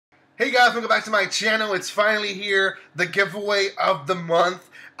Hey guys, welcome back to my channel. It's finally here, the giveaway of the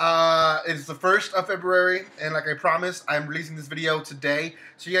month. It's the 1st of February, and like I promised, I'm releasing this video today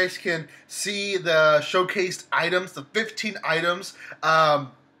so you guys can see the showcased items, the 15 items.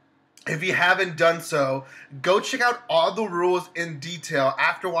 If you haven't done so, go check out all the rules in detail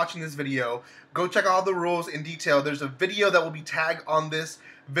after watching this video. Go check out all the rules in detail. There's a video that will be tagged on this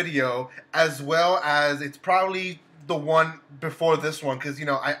video, as well as it's probably the one before this one, because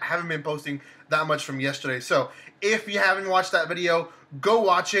I haven't been posting that much from yesterday. So if you haven't watched that video, go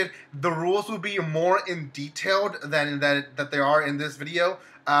watch it. The rules will be more in detailed than that they are in this video.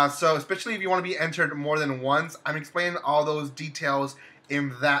 So especially if you want to be entered more than once, I'm explaining all those details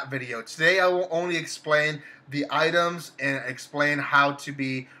in that video. Today I will only explain the items and explain how to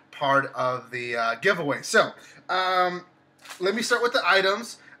be part of the giveaway. So let me start with the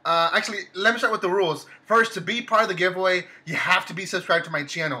items. Actually, let me start with the rules. First, to be part of the giveaway, you have to be subscribed to my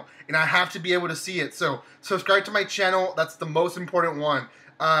channel, and I have to be able to see it. So, subscribe to my channel. That's the most important one.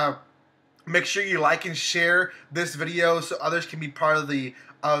 Make sure you like and share this video so others can be part of the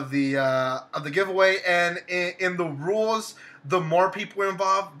giveaway. And in the rules, the more people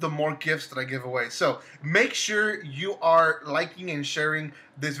involved, the more gifts that I give away. So make sure you are liking and sharing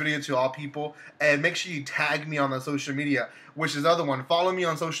this video to all people, and make sure you tag me on the social media, which is the other one. Follow me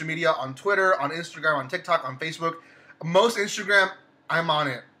on social media, on Twitter, on Instagram, on TikTok, on Facebook. Most Instagram, I'm on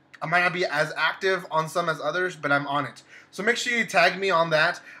it. I might not be as active on some as others, but I'm on it. So make sure you tag me on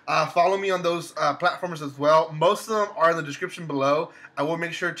that. Follow me on those platforms as well. Most of them are in the description below. I will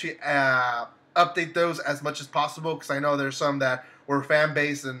make sure to update those as much as possible, because I know there's some that were fan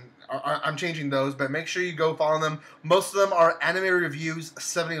based, and I'm changing those, but make sure you go follow them. Most of them are Anime Reviews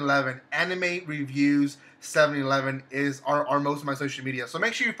 711. Anime Reviews 711 are most of my social media. So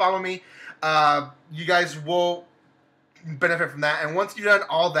make sure you follow me. You guys will benefit from that. And once you've done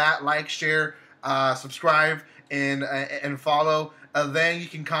all that, like, share, subscribe, and follow, then you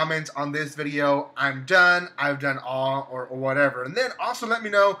can comment on this video, I'm done, I've done all, or whatever. And then also let me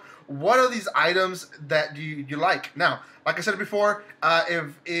know, what are these items that you like? Now, like I said before,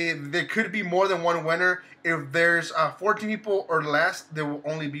 if there could be more than one winner. If there's 14 people or less, there will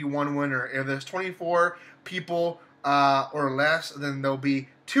only be one winner. If there's 24 people or less, then there'll be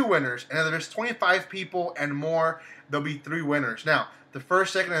 2 winners. And if there's 25 people and more, there'll be 3 winners. Now, the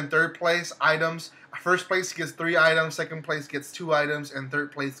first, second, and third place items, first place gets 3 items, second place gets 2 items, and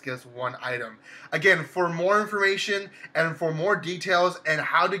third place gets 1 item. Again, for more information and for more details and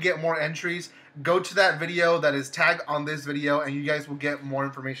how to get more entries, go to that video that is tagged on this video, and you guys will get more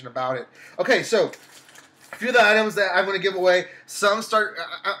information about it. Okay, so a few of the items that I'm going to give away. I'm going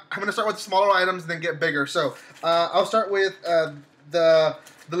to start with smaller items and then get bigger. So I'll start with the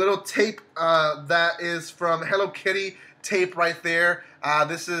little tape that is from Hello Kitty tape right there.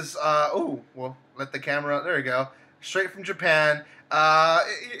 This is well, let the camera, there you go, straight from Japan.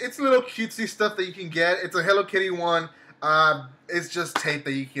 It's a little cutesy stuff that you can get. It's a Hello Kitty one. It's just tape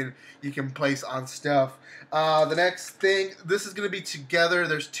that you can place on stuff. The next thing, this is going to be together.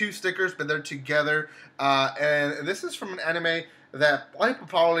 There's 2 stickers, but they're together. And this is from an anime that a lot of people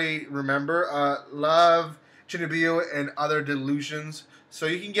probably remember, Love, ChibiStudio, and Other Delusions. So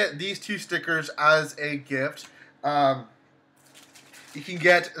you can get these 2 stickers as a gift. You can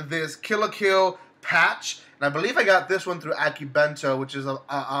get this Kill la Kill patch, and I believe I got this one through Akibento, which is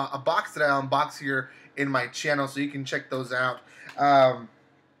a box that I unbox here in my channel, so you can check those out.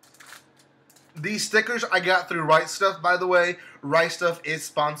 These stickers I got through Right Stuff, by the way. Right Stuff is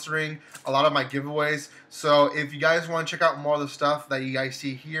sponsoring a lot of my giveaways, so if you guys want to check out more of the stuff that you guys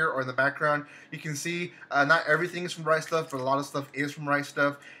see here or in the background, you can see not everything is from Right Stuff, but a lot of stuff is from Right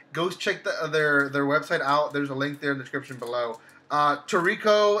Stuff. Go check their website out. There's a link there in the description below.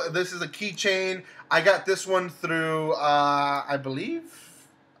 Toriko, this is a keychain. I got this one through, I believe,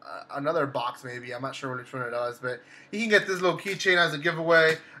 another box maybe. I'm not sure which one it is, but you can get this little keychain as a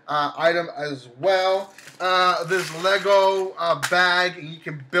giveaway item as well. This Lego bag, and you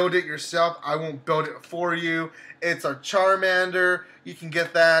can build it yourself. I won't build it for you. It's a Charmander. You can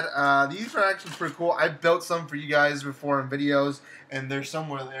get that. These are actually pretty cool. I built some for you guys before in videos, and they're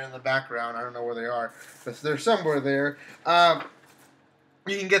somewhere there in the background. I don't know where they are, but they're somewhere there.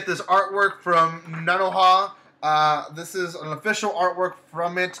 You can get this artwork from Nanoha. This is an official artwork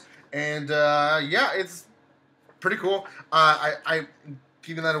from it, and yeah, it's pretty cool. I'm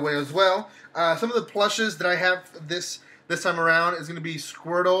giving that away as well. Some of the plushes that I have this time around is going to be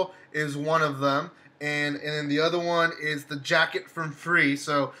Squirtle is one of them, and then the other one is the jacket from Free.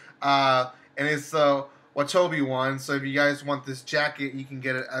 So and it's the Watobi one. So if you guys want this jacket, you can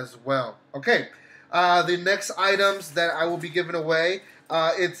get it as well. Okay. The next items that I will be giving away,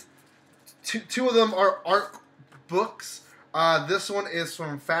 it's two of them are art books. This one is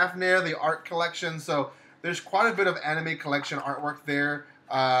from Fafnir, the art collection. So there's quite a bit of anime collection artwork there.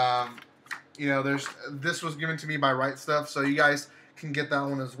 You know, this was given to me by Right Stuff, so you guys can get that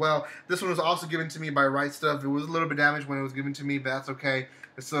one as well. This one was also given to me by Right Stuff. It was a little bit damaged when it was given to me, but that's okay.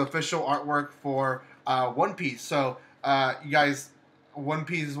 It's the official artwork for One Piece. So you guys, One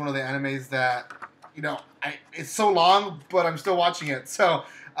Piece is one of the animes that, you know, it's so long, but I'm still watching it. So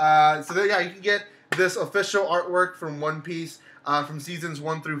yeah, you can get this official artwork from One Piece from seasons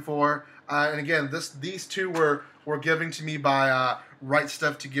 1 through 4. And again, these two were given to me by Right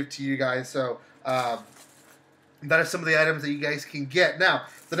Stuff to give to you guys. So that is some of the items that you guys can get. Now,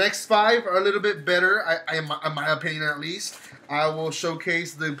 the next 5 are a little bit better, in my opinion at least. I will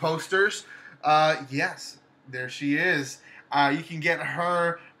showcase the posters. Yes, there she is. You can get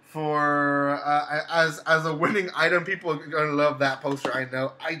her for as a winning item. People are gonna love that poster. I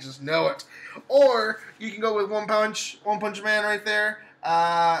know. I just know it. Or you can go with One Punch Man right there.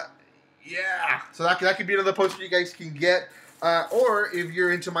 Yeah. So that could be another poster you guys can get. Or if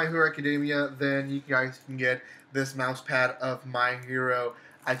you're into My Hero Academia, then you guys can get this mouse pad of My Hero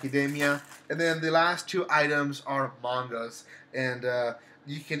Academia. And then the last 2 items are mangas. And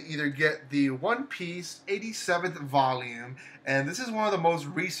you can either get the One Piece 87th volume, and this is one of the most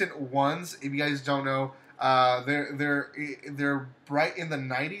recent ones. If you guys don't know, they're right in the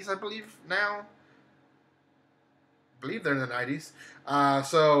 90s, I believe now. I believe they're in the 90s.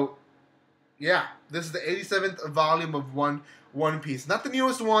 So yeah, this is the 87th volume of One Piece. Not the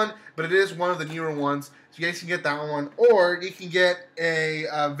newest one, but it is one of the newer ones. So you guys can get that one, or you can get a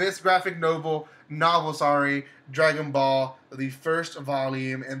this graphic novel, Dragon Ball, the first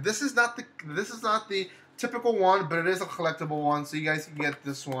volume. And this is not the typical one, but it is a collectible one, so you guys can get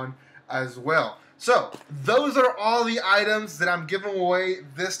this one as well. So those are all the items that I'm giving away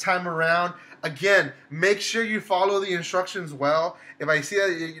this time around. Again, make sure you follow the instructions well. If I see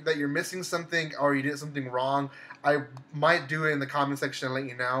that you're missing something or you did something wrong, I might do it in the comment section and let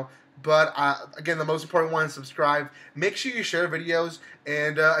you know. But again, the most important one is subscribe. Make sure you share videos.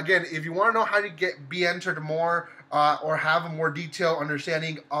 And again, if you want to know how to be entered more or have a more detailed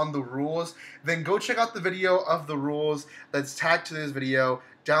understanding on the rules, then go check out the video of the rules that's tagged to this video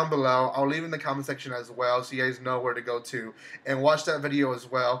down below. I'll leave in the comment section as well, so you guys know where to go to and watch that video as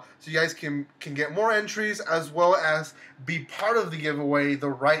well, so you guys can get more entries as well as be part of the giveaway the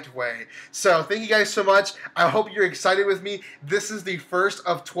right way. So thank you guys so much. I hope you're excited with me. This is the first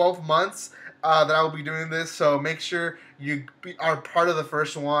of 12 months that I will be doing this, so make sure you are part of the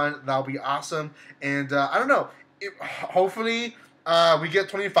first one. That'll be awesome. And I don't know, hopefully we get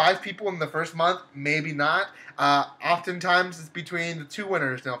 25 people in the first month, maybe not. Oftentimes it's between the 2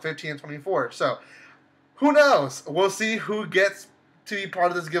 winners now, 15 and 24. So who knows? We'll see who gets to be part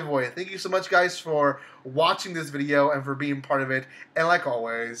of this giveaway. Thank you so much, guys, for watching this video and for being part of it. And like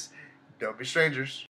always, don't be strangers.